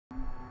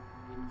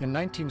In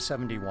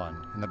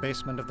 1971, in the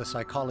basement of the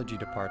psychology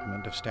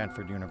department of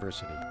Stanford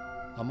University,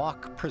 a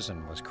mock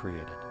prison was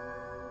created.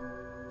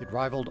 It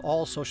rivaled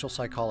all social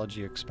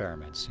psychology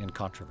experiments in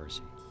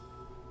controversy.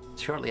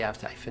 Shortly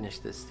after I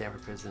finished this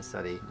Stanford prison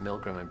study,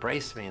 Milgram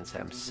embraced me and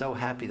said, "I'm so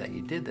happy that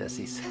you did this."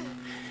 He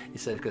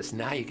said, because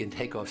now you can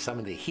take off some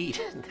of the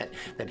heat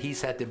that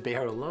he's had to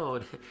bear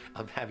alone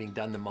of having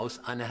done the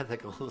most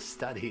unethical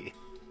study.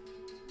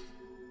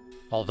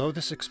 Although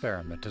this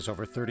experiment is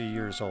over 30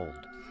 years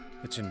old,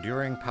 its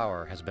enduring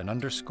power has been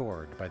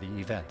underscored by the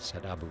events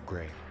at Abu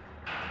Ghraib.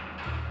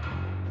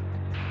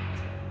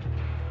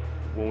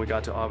 When we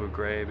got to Abu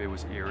Ghraib, it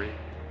was eerie.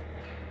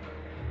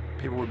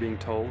 People were being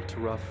told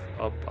to rough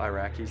up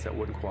Iraqis that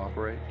wouldn't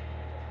cooperate.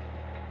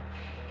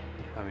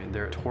 I mean,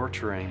 they're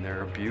torturing,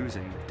 they're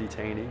abusing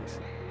detainees.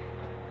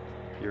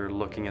 You're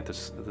looking at the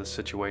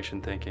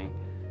situation thinking,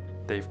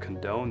 they've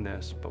condoned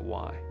this, but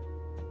why?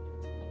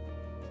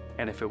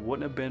 And if it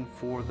wouldn't have been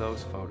for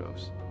those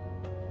photos,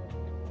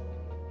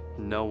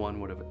 no one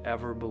would have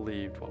ever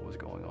believed what was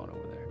going on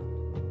over there.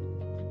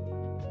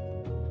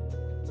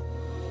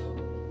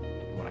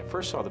 When I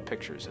first saw the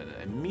pictures,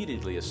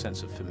 immediately a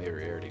sense of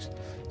familiarity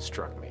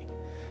struck me,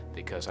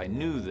 because I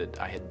knew that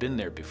I had been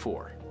there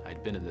before.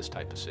 I'd been in this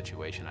type of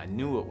situation. I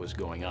knew what was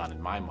going on in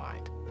my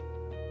mind.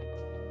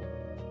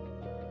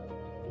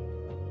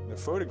 The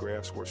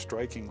photographs were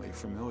strikingly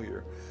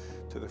familiar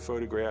to the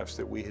photographs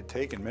that we had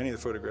taken, many of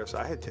the photographs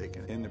I had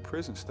taken in the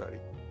prison study.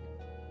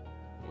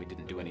 We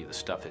didn't do any of the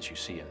stuff as you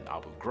see in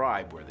Abu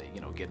Ghraib, where they,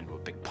 get into a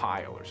big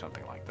pile or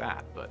something like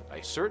that. But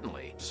I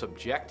certainly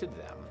subjected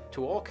them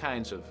to all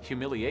kinds of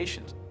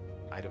humiliations.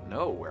 I don't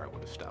know where I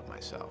would have stopped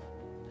myself.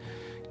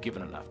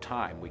 Given enough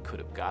time, we could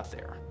have got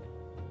there.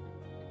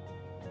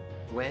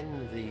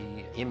 When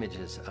the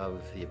images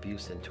of the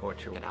abuse and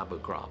torture in Abu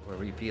Ghraib were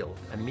revealed,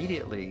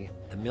 immediately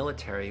the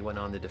military went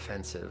on the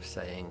defensive,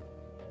 saying,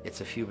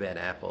 it's a few bad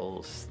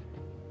apples.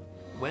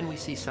 When we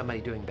see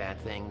somebody doing bad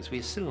things, we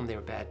assume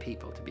they're bad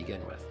people to begin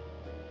with.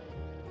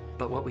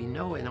 But what we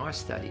know in our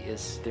study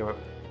is there are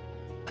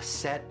a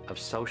set of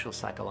social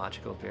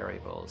psychological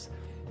variables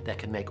that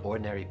can make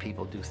ordinary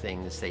people do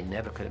things they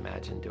never could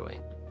imagine doing.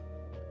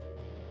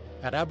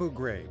 At Abu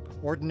Ghraib,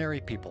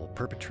 ordinary people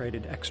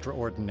perpetrated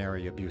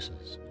extraordinary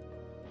abuses.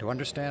 To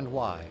understand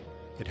why,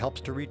 it helps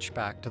to reach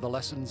back to the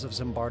lessons of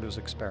Zimbardo's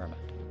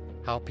experiment,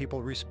 how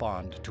people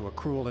respond to a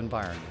cruel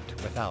environment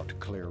without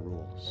clear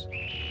rules.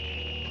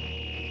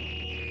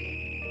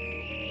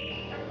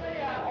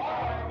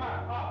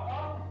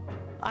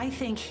 I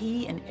think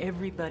he and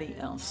everybody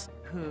else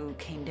who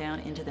came down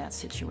into that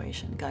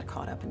situation got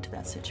caught up into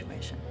that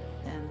situation.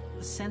 And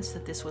the sense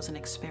that this was an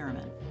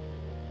experiment,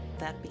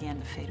 that began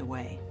to fade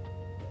away.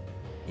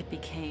 It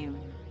became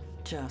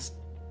just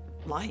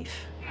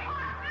life.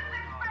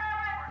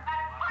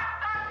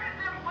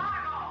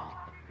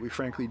 We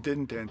frankly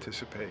didn't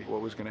anticipate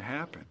what was going to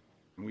happen.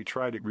 And we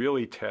tried to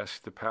really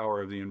test the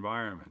power of the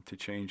environment to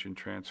change and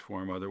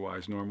transform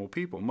otherwise normal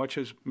people, much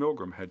as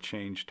Milgram had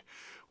changed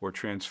or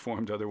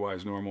transformed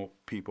otherwise normal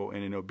people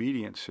in an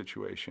obedience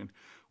situation.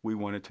 We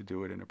wanted to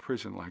do it in a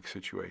prison-like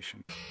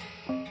situation.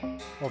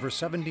 Over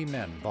 70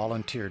 men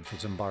volunteered for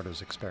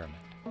Zimbardo's experiment.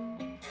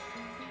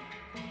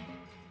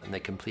 And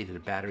they completed a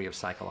battery of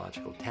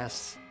psychological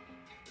tests.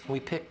 We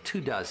picked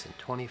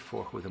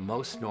 24 who were the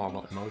most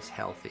normal and most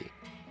healthy.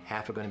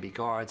 Half are going to be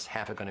guards,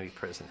 half are going to be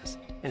prisoners.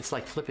 And it's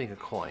like flipping a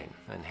coin,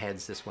 and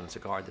heads, this one's a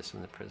guard, this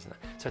one's a prisoner.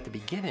 So at the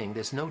beginning,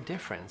 there's no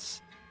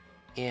difference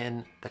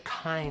in the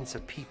kinds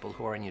of people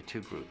who are in your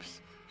two groups.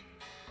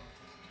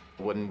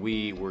 When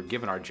we were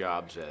given our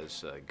jobs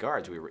as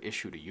guards, we were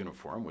issued a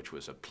uniform, which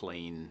was a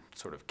plain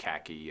sort of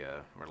khaki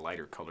or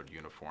lighter colored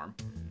uniform.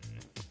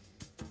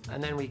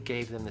 And then we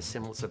gave them the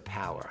symbols of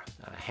power,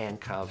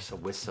 handcuffs, a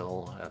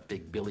whistle, a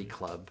big billy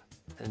club.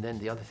 And then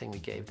the other thing we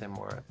gave them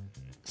were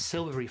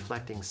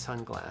silver-reflecting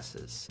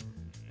sunglasses.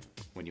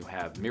 When you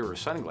have mirror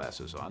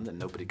sunglasses on, then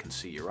nobody can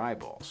see your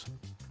eyeballs.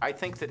 I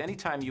think that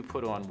anytime you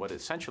put on what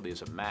essentially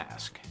is a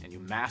mask, and you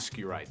mask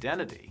your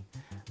identity,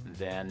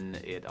 then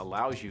it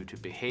allows you to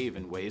behave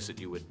in ways that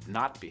you would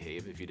not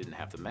behave if you didn't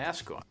have the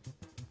mask on.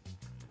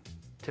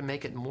 To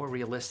make it more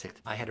realistic,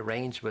 I had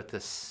arranged with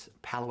this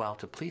Palo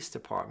Alto Police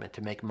Department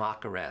to make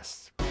mock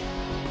arrests.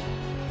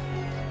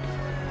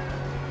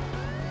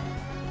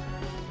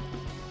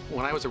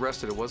 When I was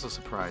arrested, it was a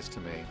surprise to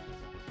me.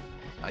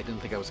 I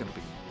didn't think I was going to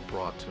be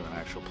brought to an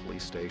actual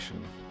police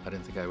station. I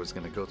didn't think I was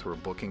going to go through a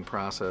booking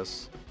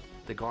process.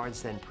 The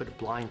guards then put a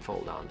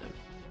blindfold on them,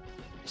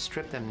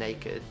 stripped them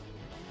naked,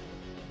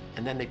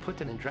 and then they put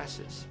them in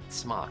dresses,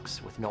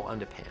 smocks with no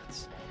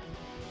underpants.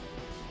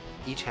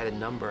 Each had a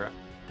number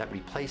that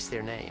replaced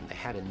their name. They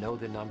had to know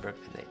the number,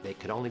 they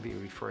could only be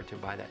referred to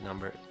by that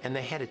number. And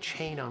they had a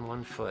chain on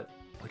one foot,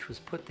 which was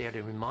put there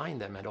to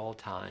remind them at all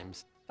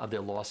times of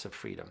their loss of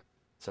freedom.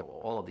 So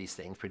all of these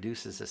things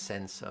produces a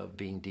sense of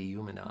being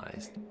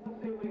dehumanized.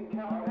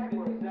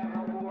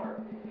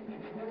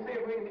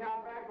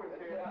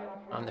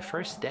 On the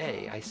first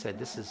day, I said,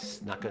 this is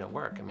not going to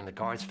work. I mean, the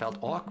guards felt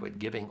awkward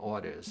giving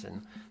orders,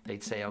 and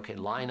they'd say, okay,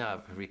 line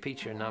up,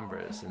 repeat your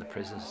numbers, and the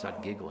prisoners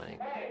start giggling.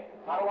 Hey,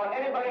 I don't want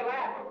anybody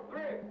laughing.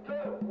 3, 2,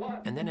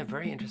 1. And then a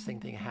very interesting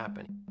thing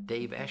happened.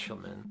 Dave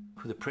Eshelman,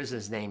 who the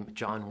prisoners named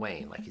John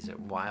Wayne, like he's a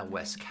Wild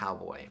West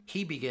cowboy,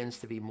 he begins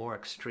to be more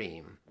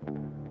extreme.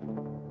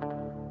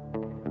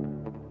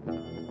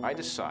 I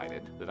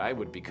decided that I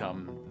would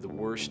become the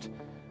worst,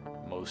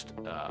 most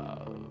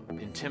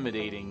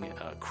intimidating,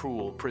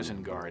 cruel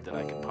prison guard that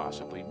I could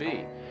possibly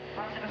be.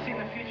 I see in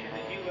the future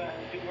that you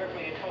do work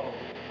when you're told.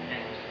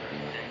 Thank you,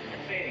 sir.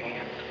 Say it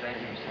again. Thank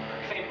you, sir.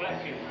 Say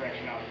bless you,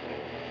 correctional officer.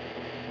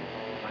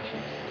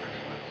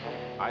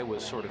 I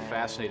was sort of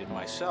fascinated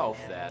myself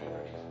that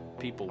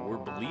people were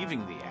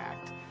believing the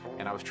act,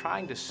 and I was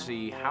trying to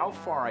see how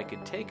far I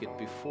could take it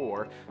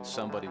before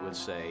somebody would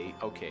say,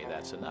 okay,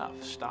 that's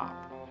enough, stop.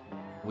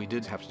 We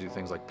did have to do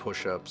things like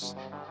push-ups.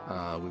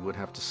 We would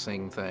have to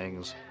sing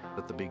things.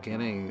 At the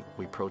beginning,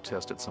 we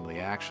protested some of the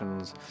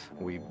actions.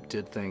 We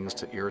did things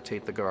to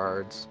irritate the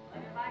guards.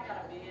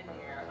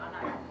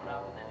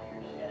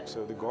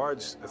 So the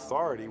guards'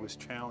 authority was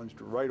challenged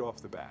right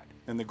off the bat.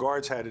 And the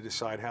guards had to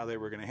decide how they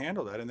were going to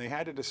handle that, and they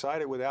had to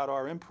decide it without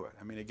our input.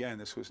 I mean, again,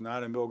 this was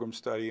not a Milgram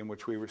study in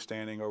which we were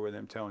standing over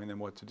them telling them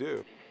what to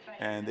do.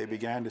 And they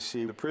began to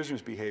see the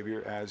prisoners'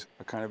 behavior as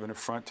a kind of an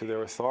affront to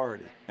their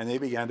authority, and they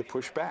began to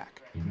push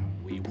back.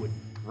 We would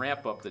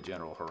ramp up the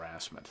general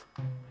harassment,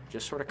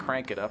 just sort of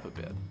crank it up a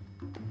bit.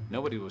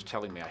 Nobody was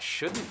telling me I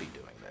shouldn't be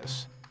doing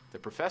this. The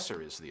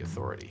professor is the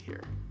authority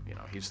here. You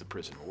know, he's the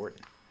prison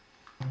warden.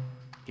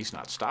 He's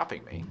not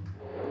stopping me.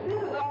 This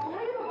is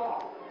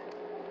unbelievable.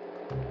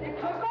 They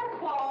took our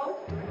clothes.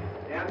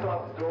 Hands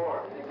off the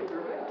door.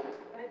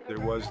 There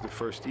was the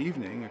first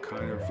evening a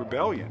kind of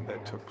rebellion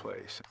that took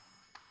place.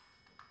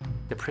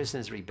 The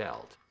prisoners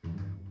rebelled.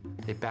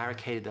 They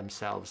barricaded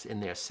themselves in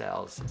their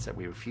cells and said,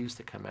 we refuse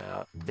to come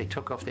out. They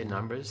took off their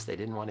numbers. They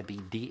didn't want to be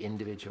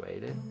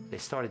de-individuated. They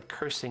started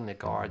cursing the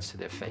guards to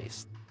their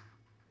face.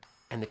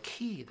 And the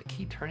key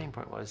turning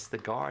point was the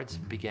guards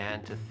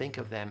began to think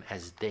of them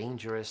as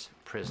dangerous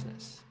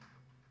prisoners.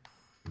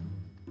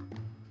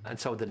 And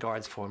so the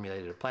guards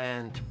formulated a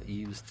plan,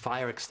 used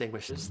fire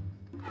extinguishers,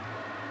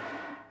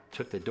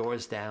 took the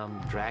doors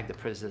down, dragged the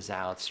prisoners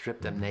out,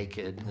 stripped them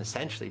naked, and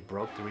essentially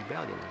broke the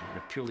rebellion in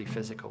a purely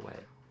physical way.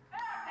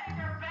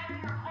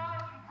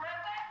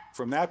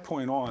 From that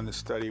point on, the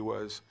study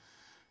was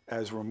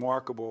as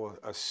remarkable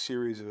a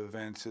series of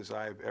events as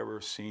I've ever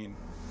seen.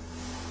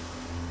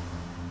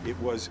 It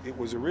was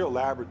a real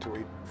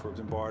laboratory for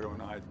Zimbardo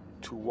and I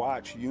to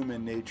watch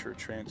human nature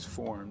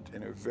transformed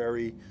in a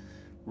very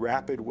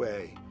rapid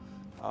way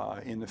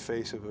in the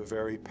face of a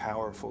very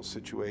powerful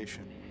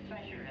situation.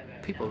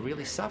 People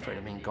really suffered.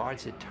 I mean,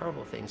 guards did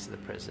terrible things to the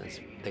prisoners.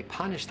 They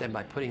punished them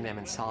by putting them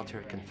in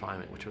solitary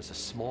confinement, which was a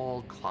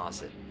small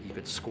closet. You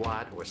could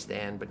squat or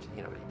stand, but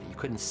you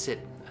couldn't sit,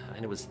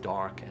 and it was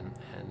dark and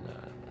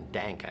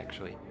dank,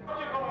 actually.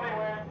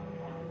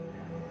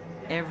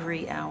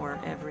 Every hour,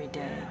 every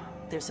day,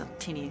 there's a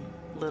teeny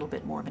little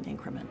bit more of an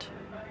increment.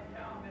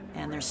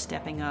 And they're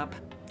stepping up,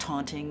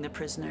 taunting the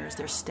prisoners.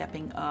 They're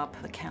stepping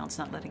up. The count's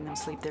not letting them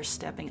sleep. They're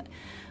stepping up.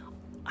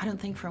 I don't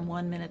think from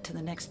 1 minute to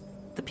the next,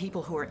 the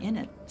people who are in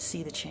it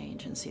see the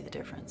change and see the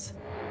difference.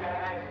 You got a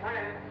nice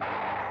friend.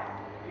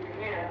 You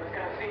here was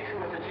going to see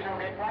to it that you don't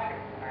get black.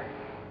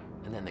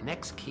 And then the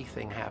next key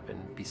thing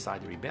happened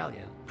beside the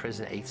rebellion.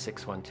 Prisoner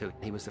 8612,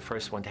 he was the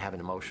first one to have an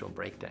emotional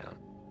breakdown.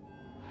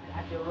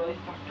 I feel really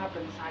fucked up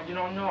inside. You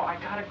don't know. I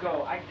gotta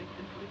go.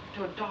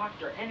 To a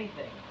doctor,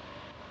 anything.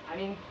 I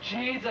mean,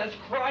 Jesus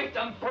Christ,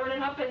 I'm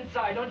burning up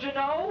inside. Don't you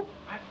know?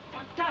 I'm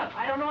fucked up.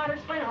 I don't know how to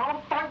explain it. I'm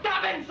all fucked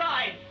up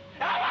inside.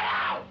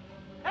 Help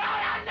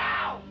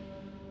now!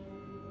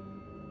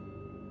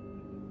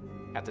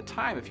 At the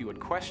time, if you had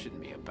questioned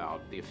me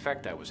about the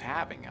effect I was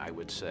having, I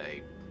would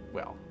say,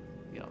 well,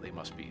 they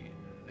must be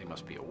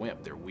a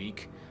wimp. They're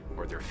weak,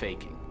 or they're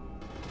faking.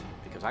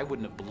 Because I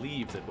wouldn't have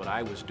believed that what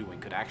I was doing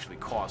could actually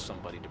cause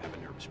somebody to have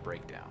a nervous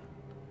breakdown.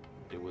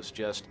 It was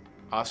just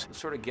us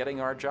sort of getting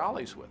our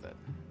jollies with it.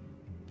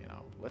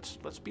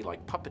 Let's be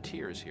like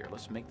puppeteers here.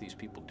 Let's make these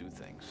people do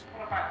things.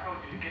 What if I told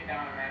you to get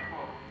down on that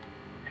floor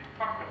and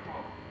fuck the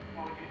floor?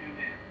 What would you do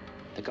then?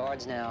 The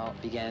guards now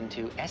began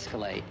to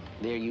escalate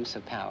their use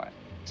of power.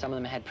 Some of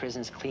them had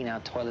prisoners clean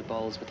out toilet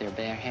bowls with their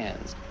bare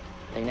hands.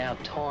 They now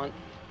taunt,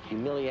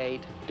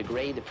 humiliate,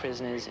 degrade the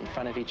prisoners in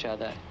front of each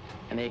other,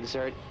 and they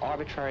exert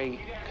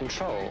arbitrary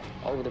control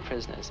over the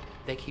prisoners.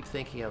 They keep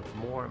thinking of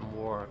more and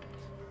more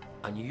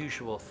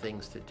unusual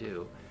things to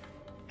do.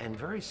 And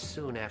very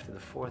soon after the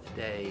fourth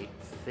day,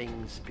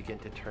 things begin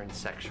to turn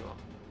sexual.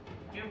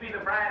 You be the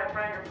bride of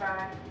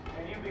Frankenstein,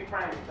 and you be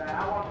Frankenstein.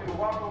 I want you to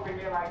walk over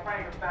here like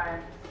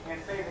Frankenstein and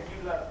say that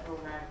you love true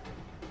man.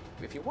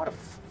 If you want to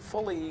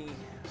fully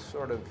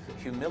sort of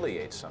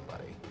humiliate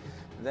somebody,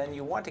 then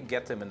you want to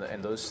get them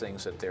in those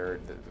things where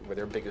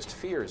their biggest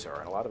fears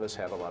are. And a lot of us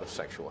have a lot of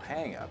sexual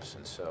hang-ups,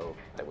 and so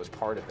that was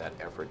part of that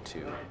effort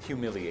to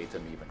humiliate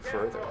them even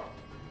further.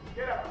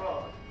 Get up,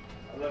 Lord.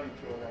 I love you,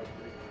 true man.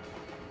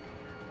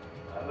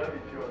 I love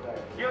you,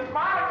 too. You're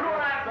smart, too,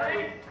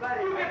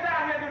 you get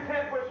down here and do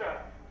 10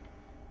 push-ups.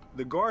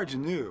 The guards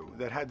knew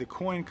that had the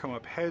coin come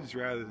up heads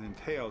rather than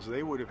tails,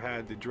 they would have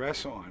had the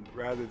dress on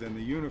rather than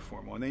the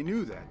uniform on. They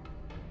knew that.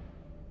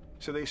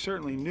 So they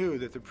certainly knew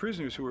that the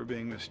prisoners who were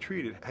being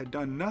mistreated had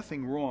done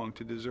nothing wrong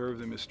to deserve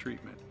the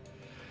mistreatment.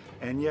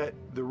 And yet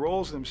the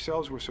roles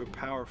themselves were so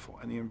powerful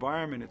and the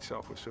environment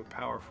itself was so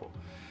powerful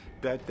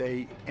that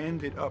they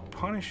ended up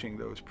punishing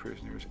those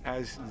prisoners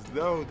as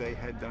though they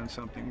had done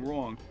something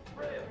wrong.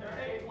 Prisoner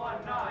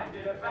 819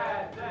 did a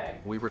bad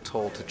thing. We were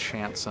told to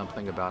chant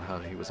something about how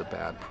he was a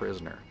bad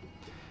prisoner.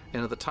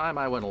 And at the time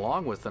I went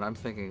along with it, I'm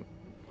thinking,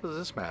 what does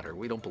this matter?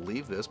 We don't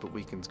believe this, but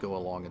we can go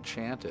along and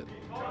chant it.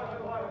 Because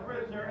of what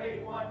prisoner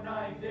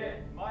 819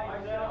 did,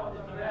 my cell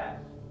is the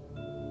best.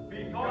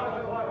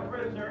 Because of what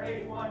prisoner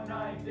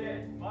 819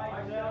 did, my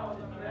cell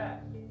is the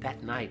best.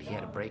 That night, he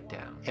had a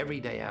breakdown. Every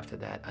day after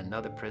that,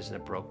 another prisoner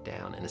broke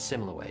down in a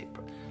similar way.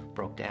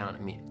 Broke down, I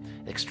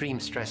mean,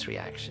 extreme stress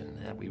reaction.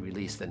 We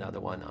released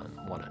another one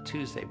on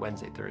Tuesday,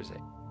 Wednesday,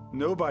 Thursday.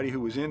 Nobody who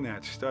was in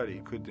that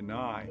study could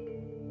deny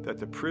that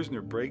the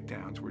prisoner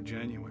breakdowns were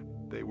genuine.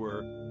 They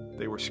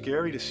were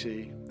scary to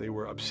see. They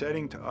were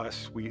upsetting to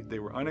us. They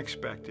were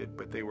unexpected,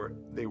 but they were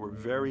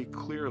very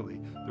clearly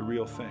the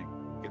real thing.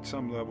 At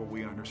some level,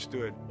 we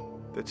understood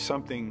that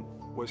something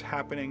was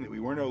happening that we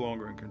were no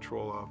longer in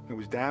control of. It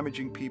was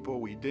damaging people.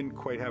 We didn't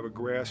quite have a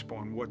grasp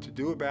on what to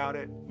do about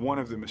it. One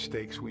of the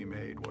mistakes we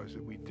made was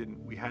that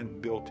we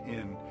hadn't built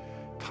in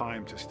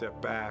time to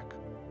step back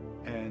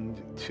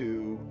and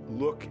to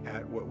look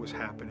at what was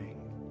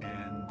happening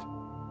and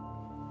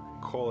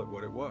call it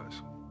what it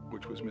was,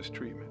 which was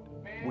mistreatment.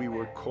 We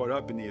were caught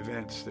up in the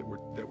events that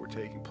were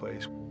taking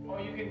place. Or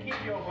you can keep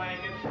your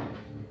blankets,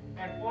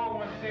 and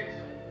 416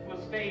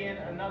 will stay in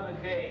another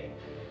day.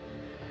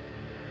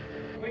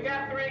 We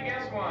got 3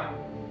 against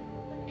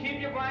 1.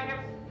 Keep your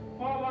blankets,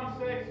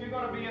 416, you're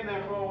going to be in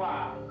there for a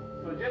while.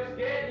 So just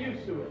get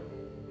used to it.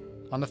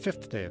 On the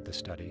 5th day of the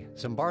study,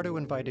 Zimbardo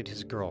invited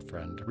his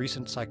girlfriend,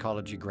 recent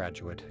psychology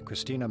graduate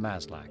Christina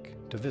Maslach,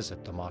 to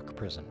visit the mock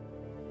prison.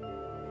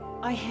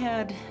 I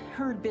had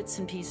heard bits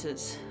and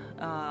pieces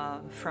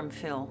from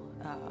Phil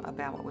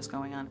about what was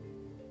going on.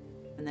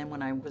 And then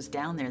when I was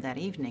down there that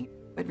evening,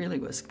 it really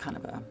was kind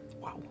of a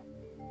wow.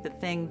 The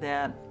thing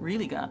that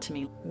really got to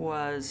me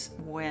was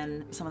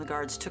when some of the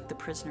guards took the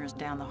prisoners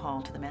down the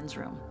hall to the men's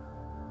room.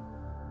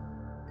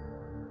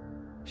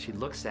 She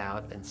looks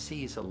out and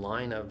sees a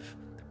line of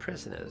the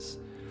prisoners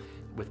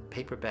with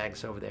paper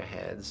bags over their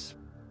heads,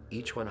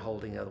 each one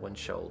holding the other one's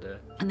shoulder.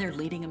 And they're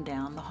leading them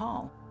down the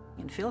hall.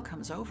 And Phil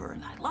comes over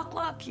and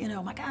look, you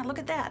know, my God, look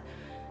at that.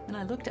 And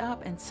I looked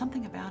up and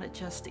something about it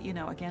just, you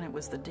know, again, it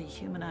was the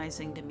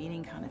dehumanizing,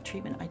 demeaning kind of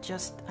treatment. I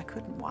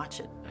couldn't watch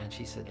it. And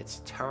she said,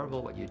 it's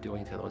terrible what you're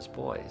doing to those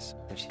boys.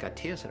 And she got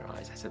tears in her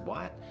eyes. I said,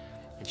 what?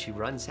 And she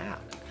runs out.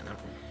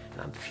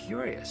 And I'm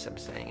furious. I'm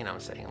saying,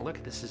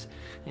 look, this is,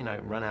 I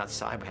run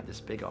outside, we have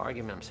this big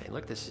argument. I'm saying,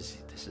 look, this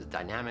is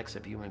dynamics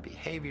of human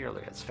behavior.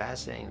 Look, it's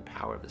fascinating, the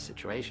power of the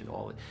situation.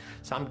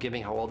 So I'm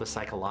giving her all the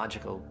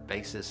psychological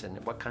basis,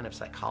 and what kind of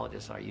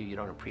psychologist are you? You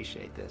don't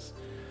appreciate this.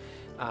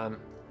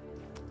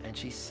 And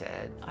she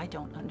said, I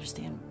don't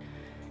understand.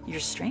 You're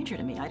a stranger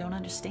to me. I don't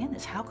understand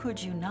this. How could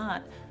you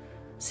not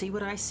see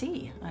what I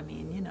see? I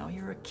mean,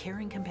 you're a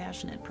caring,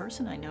 compassionate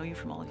person. I know you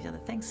from all of these other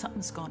things.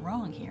 Something's gone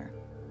wrong here.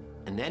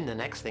 And then the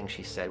next thing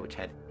she said, which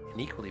had an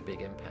equally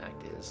big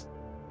impact, is,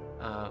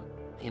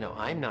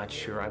 I'm not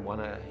sure I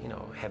want to,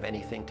 have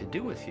anything to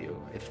do with you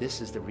if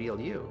this is the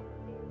real you.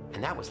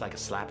 And that was like a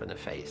slap in the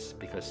face,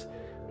 because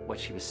what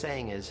she was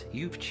saying is,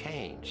 you've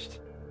changed.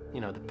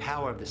 The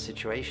power of the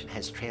situation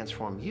has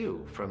transformed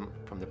you from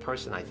the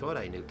person I thought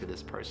I knew to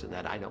this person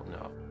that I don't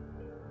know.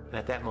 And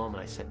at that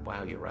moment I said,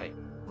 wow, you're right.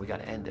 We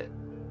got to end it.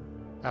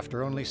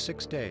 After only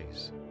 6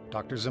 days,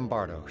 Dr.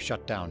 Zimbardo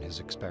shut down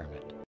his experiment.